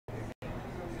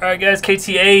Alright guys,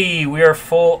 KTA, we are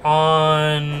full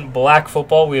on Black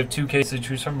Football. We have 2 cases to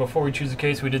choose from. Before we choose a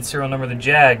case, we did serial number the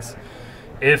Jags.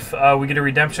 If we get a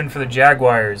redemption for the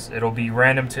Jaguars, it'll be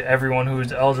random to everyone who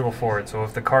is eligible for it. So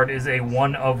if the card is a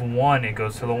 1 of 1, it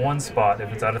goes to the 1 spot.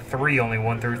 If it's out of 3, only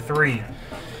 1 through 3. If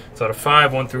it's out of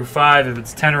 5, 1 through 5. If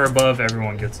it's 10 or above,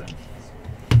 everyone gets it.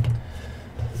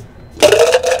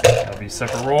 That'll be a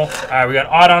separate roll. Alright, we got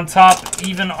odd on top,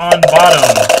 even on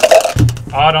bottom.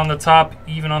 Odd on the top,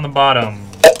 even on the bottom.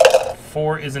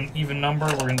 4 is an even number.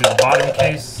 We're going to do the bottom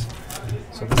case.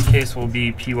 So this case will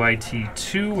be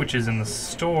PYT2, which is in the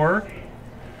store.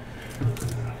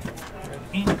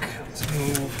 Ink. Let's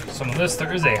move some of this.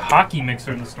 There is a hockey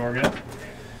mixer in the store, guys.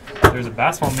 There's a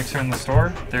basketball mixer in the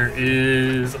store. There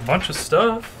is a bunch of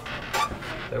stuff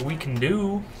that we can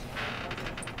do.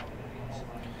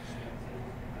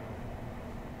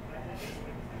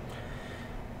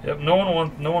 Yep, no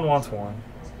one wants one.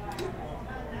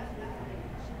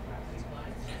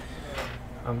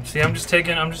 See, I'm just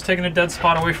taking a dead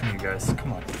spot away from you guys.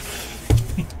 Come on.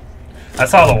 I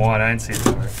saw the one. I didn't see the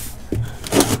other.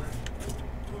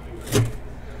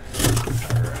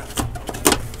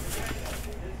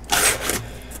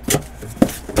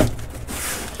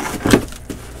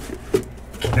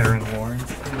 Karen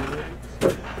Lawrence.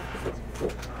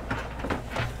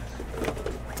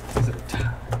 These are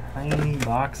tiny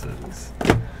boxes.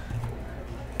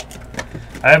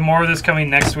 I have more of this coming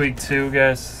next week too,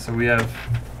 guys. So we have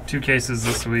 2 cases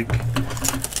this week.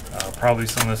 Probably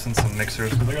some of this in some mixers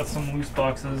because I got some loose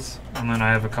boxes, and then I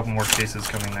have a couple more cases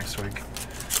coming next week.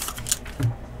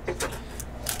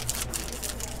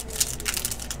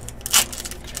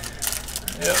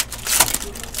 Yep.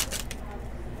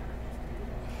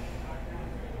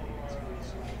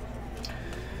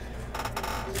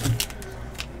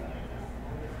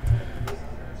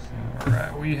 All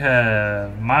right, we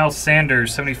have Miles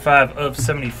Sanders, 75 of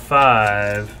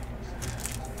 75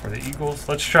 for the Eagles.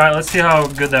 Let's see how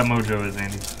good that mojo is,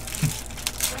 Andy.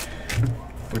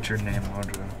 What's your name,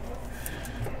 mojo?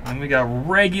 Then we got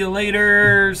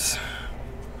regulators.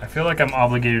 I feel like I'm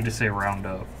obligated to say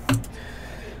roundup.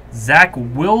 Zach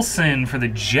Wilson for the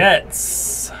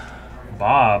Jets.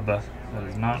 Bob. That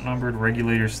is not numbered.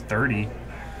 Regulators 30.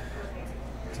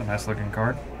 It's a nice looking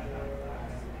card.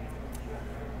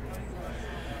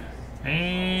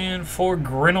 And for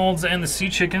Grinolds and the Sea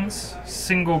Chickens,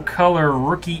 single color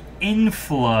rookie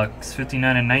influx,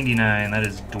 59 and 99. That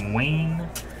is Dwayne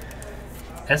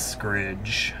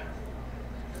Eskridge.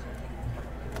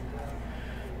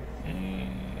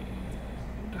 And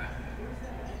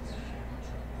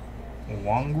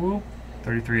Wangwu,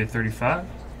 33 of 35.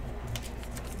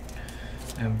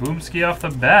 And Boomski off the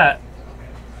bat.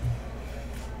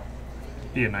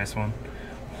 Be a nice one.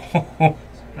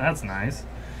 That's nice.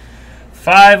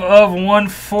 5 of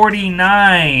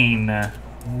 149.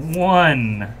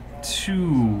 1,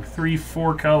 2, 3,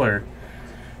 4 color.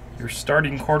 Your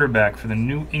starting quarterback for the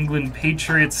New England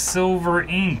Patriots, silver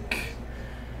ink.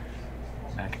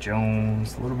 Mac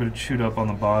Jones. A little bit of chewed up on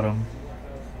the bottom.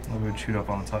 A little bit of chewed up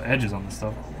on the top. Edges on the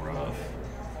stuff. Rough.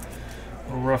 A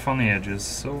little rough on the edges.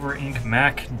 Silver ink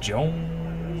Mac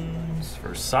Jones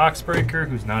for Sox Breaker,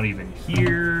 who's not even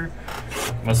here.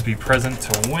 Must be present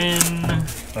to win.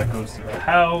 That goes to the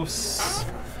house.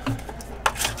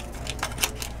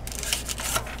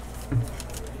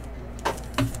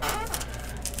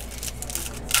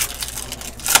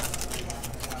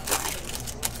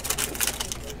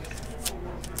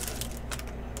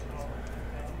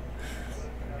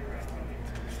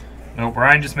 Nope,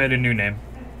 Ryan just made a new name.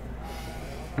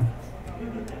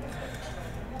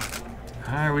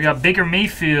 Alright, we got Baker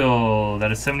Mayfield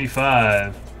at a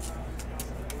 75.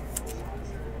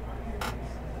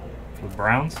 For the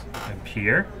Browns, and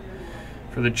Pierre.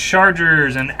 For the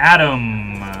Chargers, and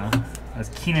Adam. That's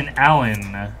Keenan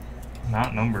Allen.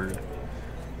 Not numbered.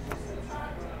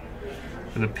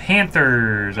 For the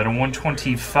Panthers, at a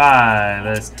 125.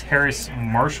 That's Terrace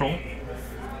Marshall.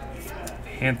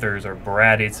 Panthers are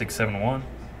Brad 8671.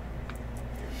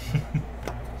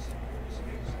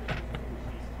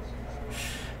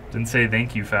 Didn't say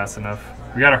thank you fast enough.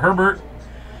 We got a Herbert.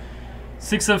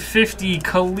 6 of 50.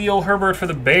 Khalil Herbert for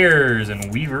the Bears and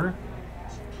Weaver.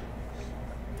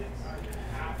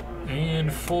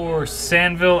 And for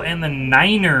Sandville and the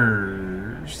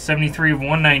Niners, 73 of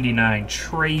 199.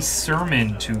 Trey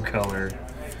Sermon, 2 color.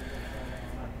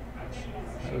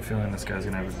 I have a feeling this guy's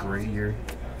going to have a great year.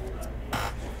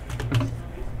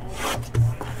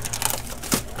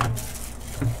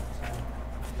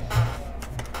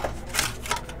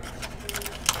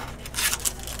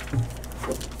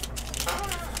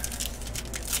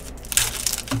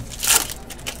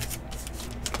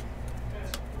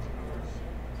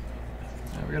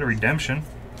 we got a redemption.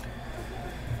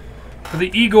 For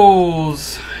the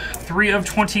Eagles,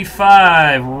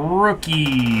 3/25,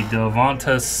 rookie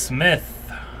Devonta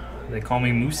Smith. They call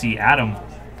me Moosey Adam.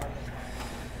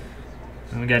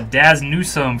 And we got Daz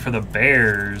Newsome for the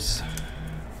Bears.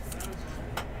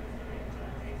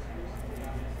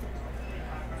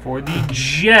 For the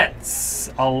Jets,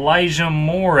 Elijah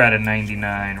Moore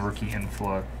 /99, rookie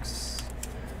influx.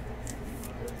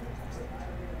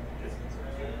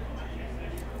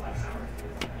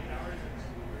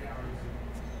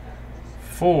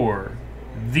 For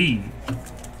the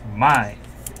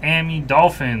Miami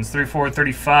Dolphins,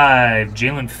 3/4/35,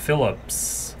 Jalen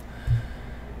Phillips.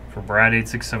 For Brad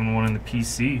 8671 in the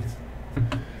PC.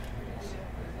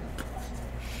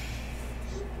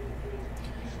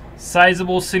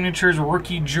 Sizable Signatures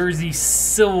rookie jersey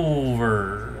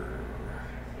silver.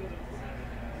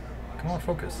 Come on,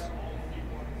 focus.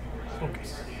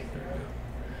 Focus.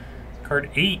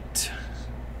 Card 8.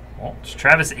 Well, it's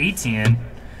Travis Etienne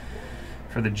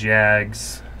for the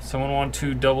Jags. Someone want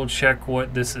to double check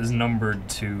what this is numbered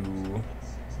to?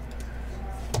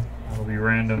 It'll be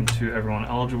random to everyone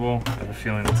eligible. I have a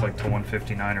feeling it's like to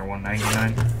 159 or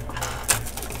 199.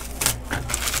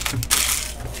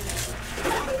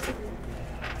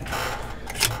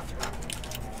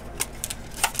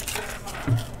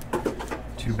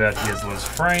 Too bad he has Liz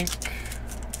Frank.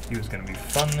 He was going to be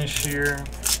fun this year.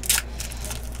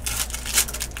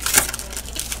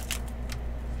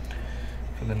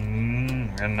 For the, we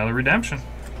got another redemption.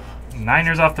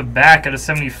 Niners off the back at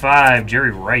 /75,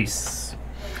 Jerry Rice.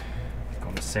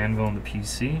 Going to Sandville in the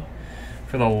PC.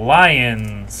 For the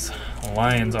Lions,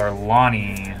 Lions are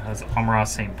Lonnie. That's Amon-Ra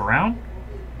St. Brown.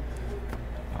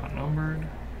 Not numbered.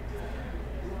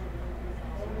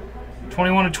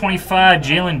 21/25,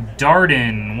 Jalen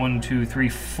Darden. 1, 2, 3,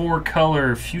 4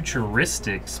 color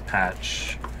Futuristics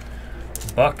patch.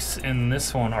 Bucks in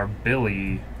this one are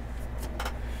Billy.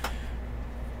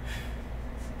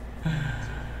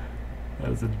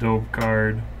 That is a dope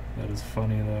card. That is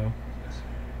funny though.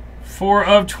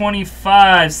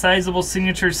 4/25, sizable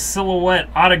signature silhouette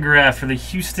autograph for the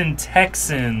Houston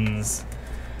Texans.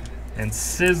 And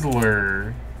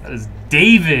Sizzler. That is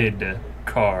David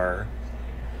Carr.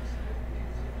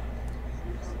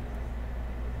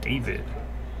 David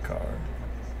Carr.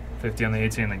 50 on the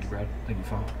 18. Thank you, Brad. Thank you,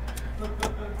 Phone.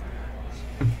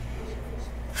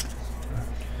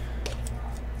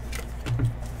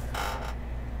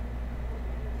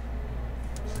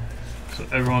 So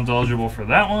everyone's eligible for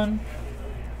that one.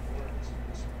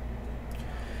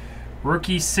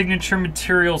 Rookie Signature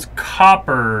Materials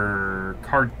Copper.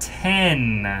 Card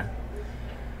 10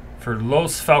 for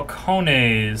Los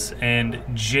Falcones and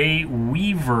Jay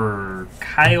Weaver.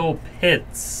 Kyle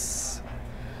Pitts.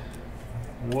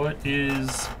 What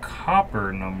is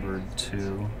Copper numbered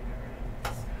to?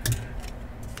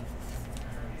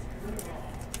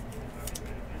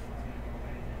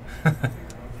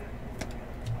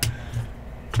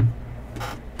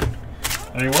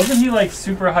 I mean, wasn't he like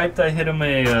super hyped? I hit him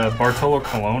a Bartolo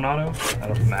Colon auto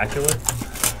out of Immaculate.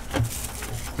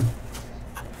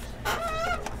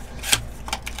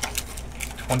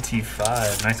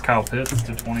 $25. Nice Kyle Pitts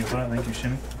to 25. Thank you,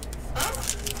 Shimmy.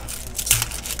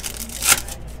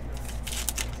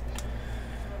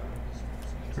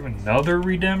 Do we have another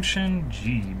redemption?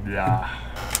 Gee, blah.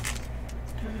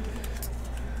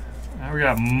 Now we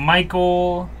got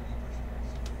Michael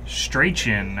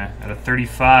Strachan at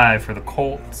 /35 for the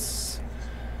Colts.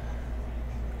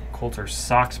 Colts are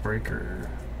Sox breaker.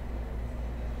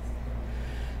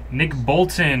 Nick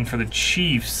Bolton for the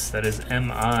Chiefs. That is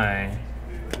MI.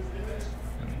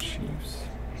 And the Chiefs.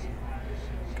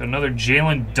 Got another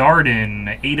Jalen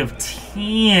Darden.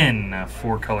 8/10.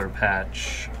 4-color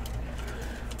patch.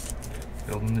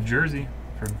 Building the jersey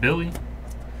for Billy.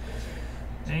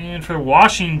 And for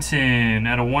Washington,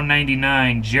 at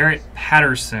 /199, Jarrett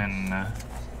Patterson.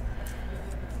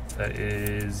 That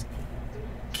is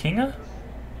Kinga?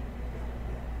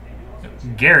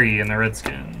 Gary and the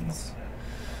Redskins.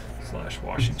 /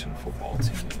 Washington football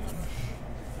team.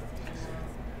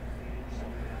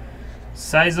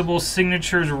 Sizable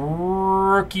Signatures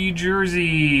rookie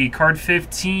jersey. Card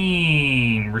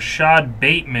 15. Rashad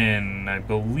Bateman. I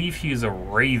believe he's a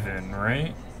Raven,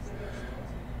 right?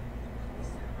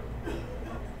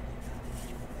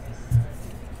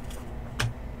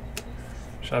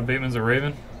 Rashad Bateman's a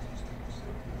Raven.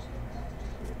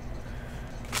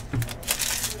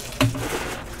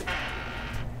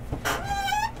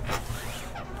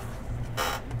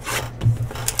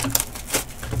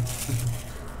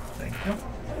 Thank you.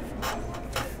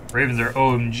 Ravens are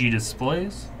OMG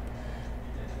displays.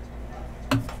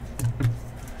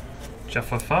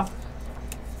 Jaffafa.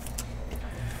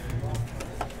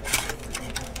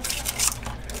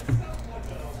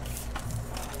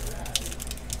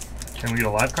 Can we get a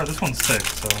live card? This one's thick,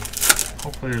 so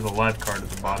hopefully there's a live card at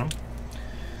the bottom.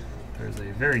 There's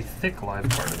a very thick live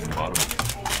card at the bottom.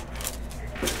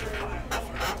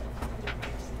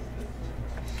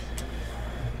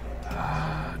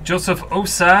 Joseph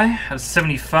Osai has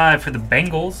 75 for the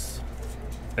Bengals.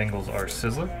 Bengals are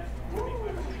Sizzler.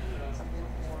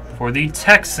 For the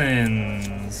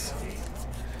Texans,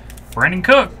 Brandon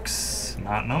Cooks,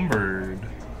 not numbered.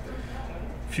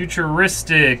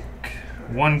 Futuristic,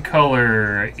 one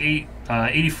color,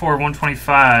 84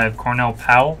 125, Cornell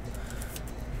Powell.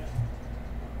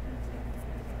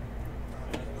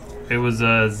 It was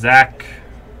Zach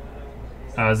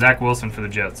Wilson for the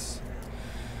Jets.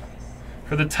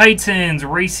 For the Titans,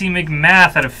 Racy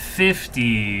McMath out of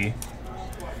 50.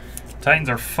 Titans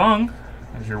are Fung.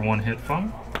 There's your one-hit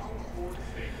Fung.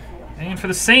 And for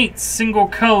the Saints, single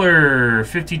color,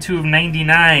 52 of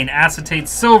 99, acetate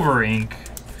silver ink.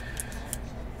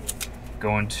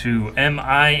 Going to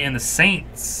MI and the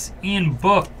Saints, Ian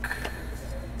Book.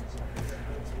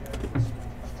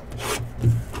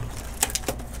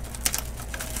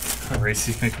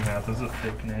 Racy McMath is a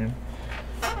fake name.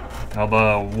 How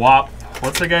about Wop?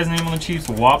 What's the guy's name on the Chiefs?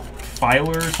 Wop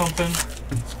Filer or something?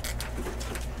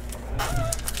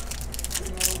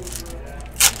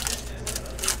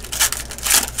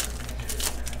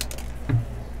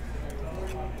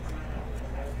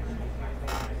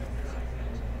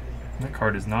 That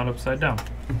card is not upside down.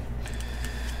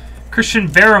 Christian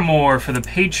Barrymore for the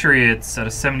Patriots out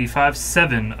of 75,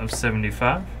 7 of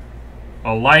 75.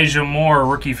 Elijah Moore,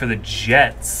 rookie for the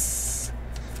Jets.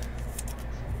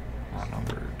 Not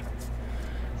numbered.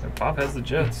 Bob has the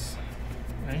Jets.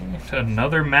 And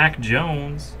another Mac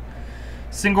Jones.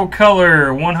 Single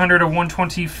color, 100 of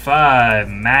 125.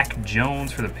 Mac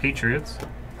Jones for the Patriots.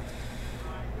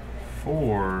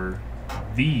 For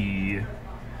the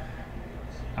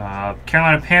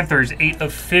Carolina Panthers, 8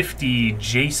 of 50.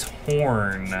 Jace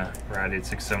Horn. Rad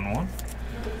 8671.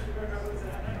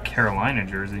 Carolina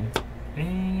jersey.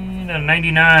 And a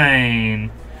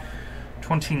 99.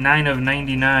 29 of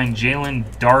 99. Jalen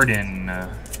Darden.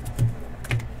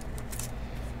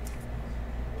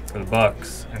 For the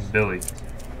Bucks and Billy. 1,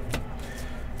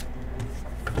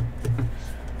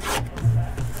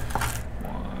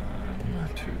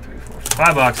 2, 3, 4,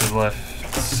 5 boxes left.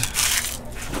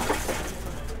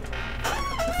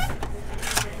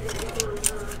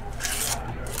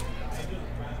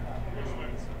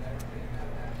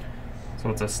 So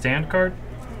it's a stand card.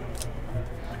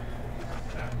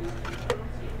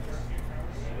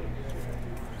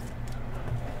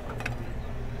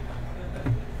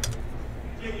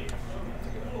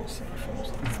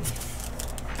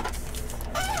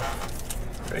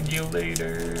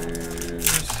 Regulators.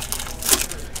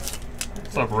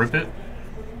 What's up, Rip It?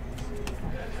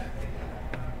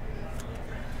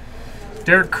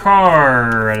 Derek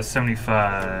Carr out of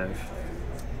 75.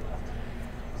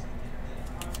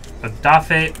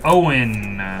 Adafe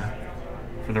Owen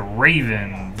for the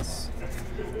Ravens.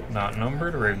 Not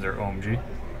numbered. Ravens are OMG.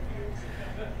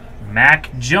 Mac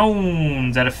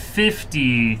Jones out of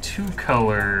 50.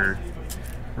 2-color.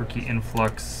 Rookie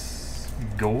Influx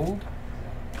Gold.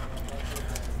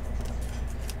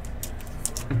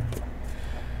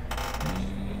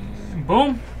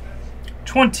 Boom.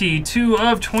 22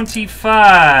 of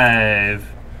 25.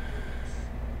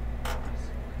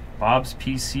 Bob's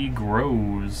PC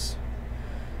grows.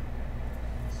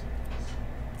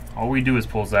 All we do is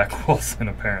pull Zach Wilson,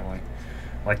 apparently.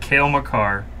 Like Kale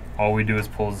McCarr, all we do is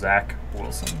pull Zach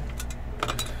Wilson.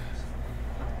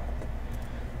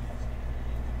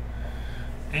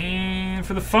 And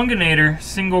for the Funginator,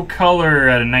 single color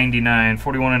at a 99,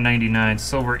 41 and 99,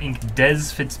 silver ink,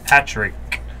 Dez Fitzpatrick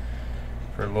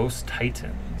for Los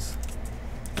Titans.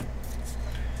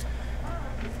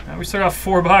 Now we still got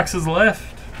 4 boxes left.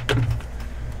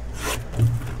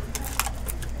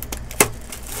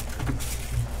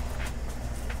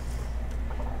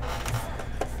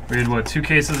 We had, what, 2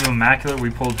 cases of Immaculate? We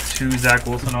pulled 2 Zach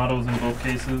Wilson autos in both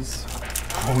cases.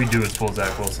 All we do is pull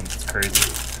Zach Wilson. It's crazy.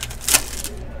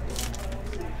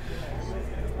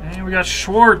 And we got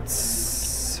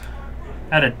Schwartz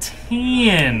at a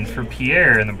 10 for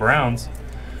Pierre and the Browns.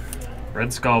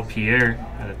 Red Skull Pierre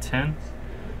at a 10.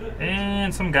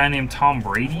 And some guy named Tom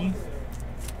Brady.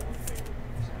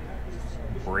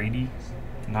 Brady,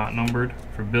 not numbered,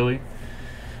 for Billy.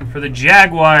 For the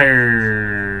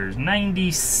Jaguars,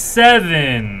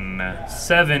 97.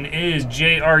 7 is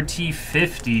JRT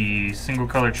 50. Single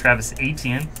color Travis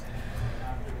Etienne.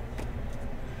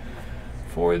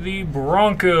 For the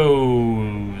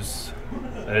Broncos,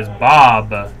 that is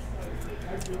Bob.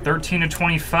 13 of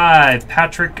 25,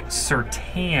 Patrick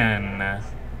Surtain.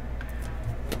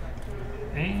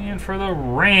 And for the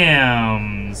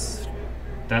Rams,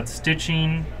 that's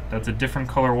stitching. That's a different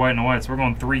color, white and white. So we're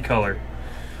going 3 color.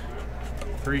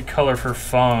 3 color for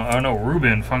Fung. Oh no,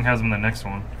 Ruben. Fung has him in the next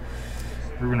one.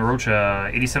 Ruben Rocha,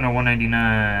 87 of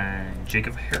 199.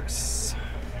 Jacob Harris.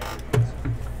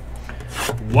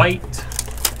 White,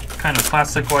 kind of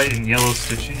plastic white and yellow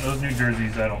stitching. Those new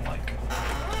jerseys I don't like.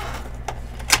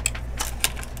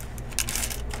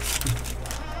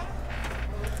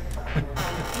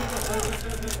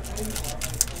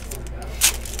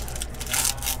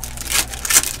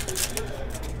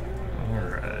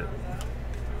 Alright.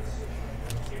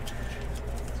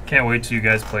 Can't wait till you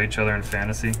guys play each other in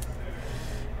fantasy.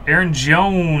 Aaron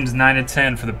Jones, 9 of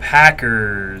 10 for the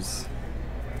Packers.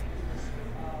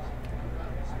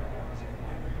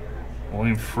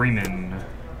 William Freeman.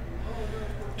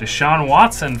 Deshaun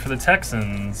Watson for the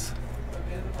Texans.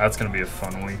 That's going to be a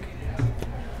fun week.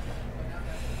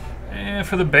 And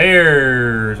for the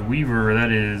Bears, Weaver,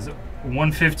 that is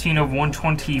 115 of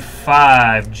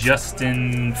 125,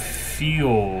 Justin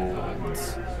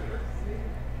Fields.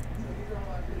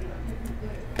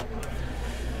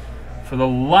 For the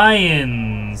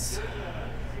Lions,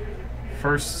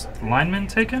 first lineman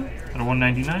taken at a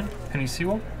 199, Penny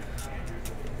Sewell.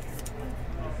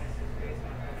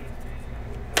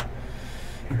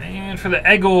 And for the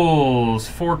Eagles,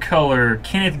 4-color,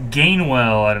 Kenneth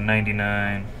Gainwell out of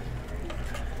 99.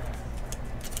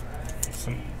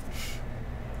 Some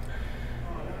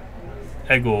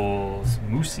Eagles,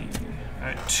 Moosey. All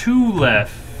right, 2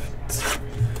 left.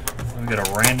 We got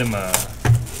a random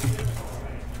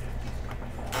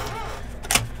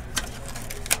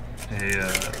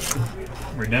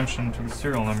redemption to the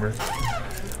serial number.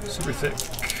 Super thick.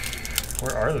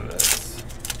 Where are the vets?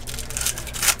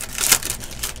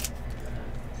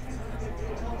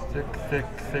 Thick, thick,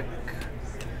 thick.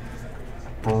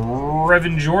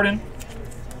 Brevin Jordan.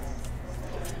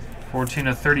 14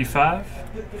 of 35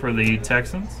 for the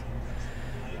Texans.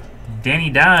 Danny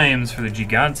Dimes for the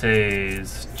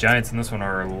Gigantes. Giants in this one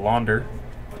are Launder.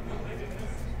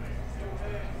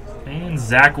 And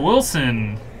Zach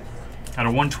Wilson out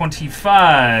of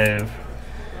 125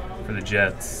 for the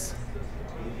Jets.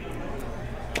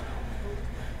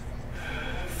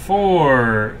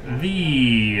 For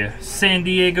the San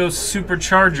Diego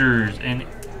Superchargers and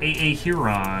A.A.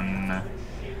 Huron,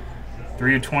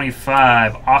 3 of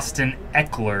 25, Austin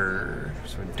Eckler.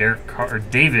 So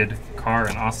David Carr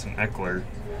and Austin Eckler.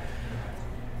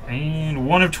 And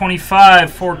 1 of 25,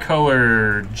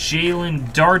 4-color,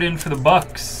 Jalen Darden for the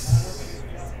Bucks.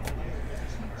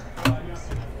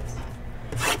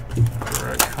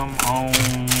 Alright, come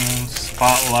on,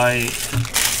 Spotlight,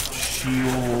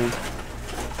 Shield.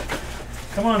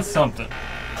 Come on, something.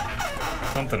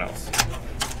 Something else.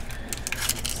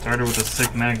 Started with a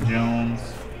sick Mac Jones.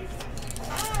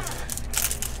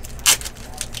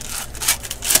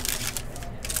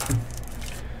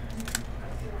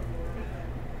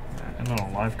 And then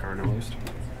a live card at least.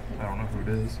 I don't know who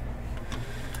it is.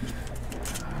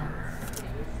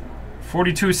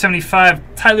 42-75,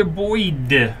 Tyler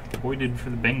Boyd. Boyded for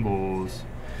the Bengals.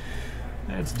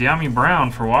 It's De'Ami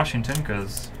Brown for Washington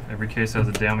because every case has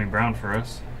a De'Ami Brown for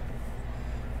us.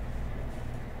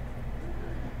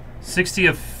 60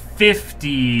 of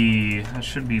 50. That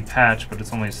should be patch, but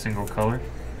it's only a single color.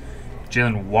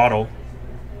 Jalen Waddle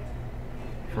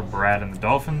for Brad and the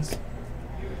Dolphins.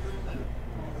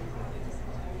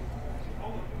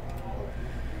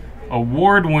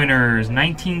 Award winners,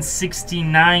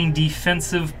 1969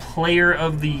 Defensive Player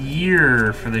of the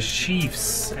Year for the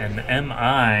Chiefs and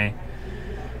MI.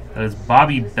 That is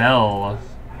Bobby Bell.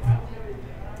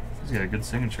 He's got a good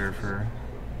signature for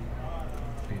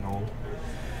being old.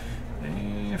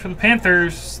 And for the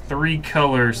Panthers,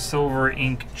 3-color silver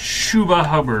ink Chuba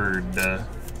Hubbard at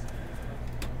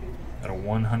a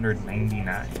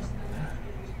 199.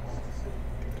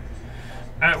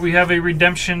 Alright, we have a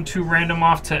redemption to random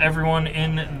off to everyone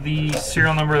in the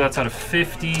serial number. That's out of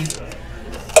 50.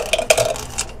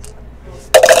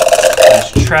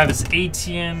 There's Travis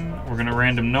Etienne. We're going to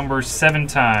random numbers 7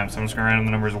 times. So I'm just going to random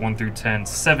the numbers 1 through 10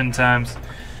 7 times.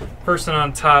 Person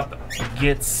on top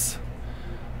gets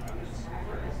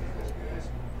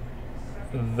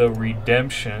the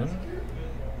redemption.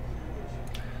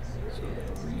 So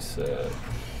reset.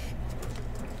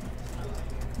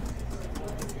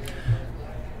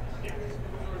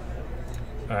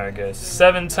 Alright guys,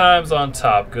 7 times on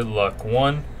top. Good luck.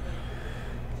 1,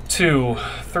 2,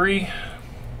 3,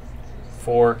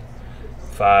 4,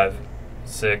 5,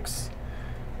 6,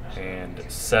 and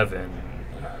 7.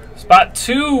 Spot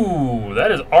 2.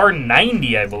 That is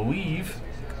R90, I believe.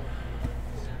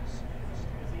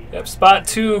 Yep, spot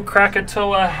 2,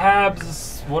 Krakatoa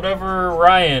Habs, whatever,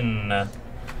 Ryan.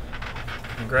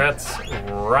 Congrats,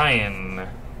 Ryan.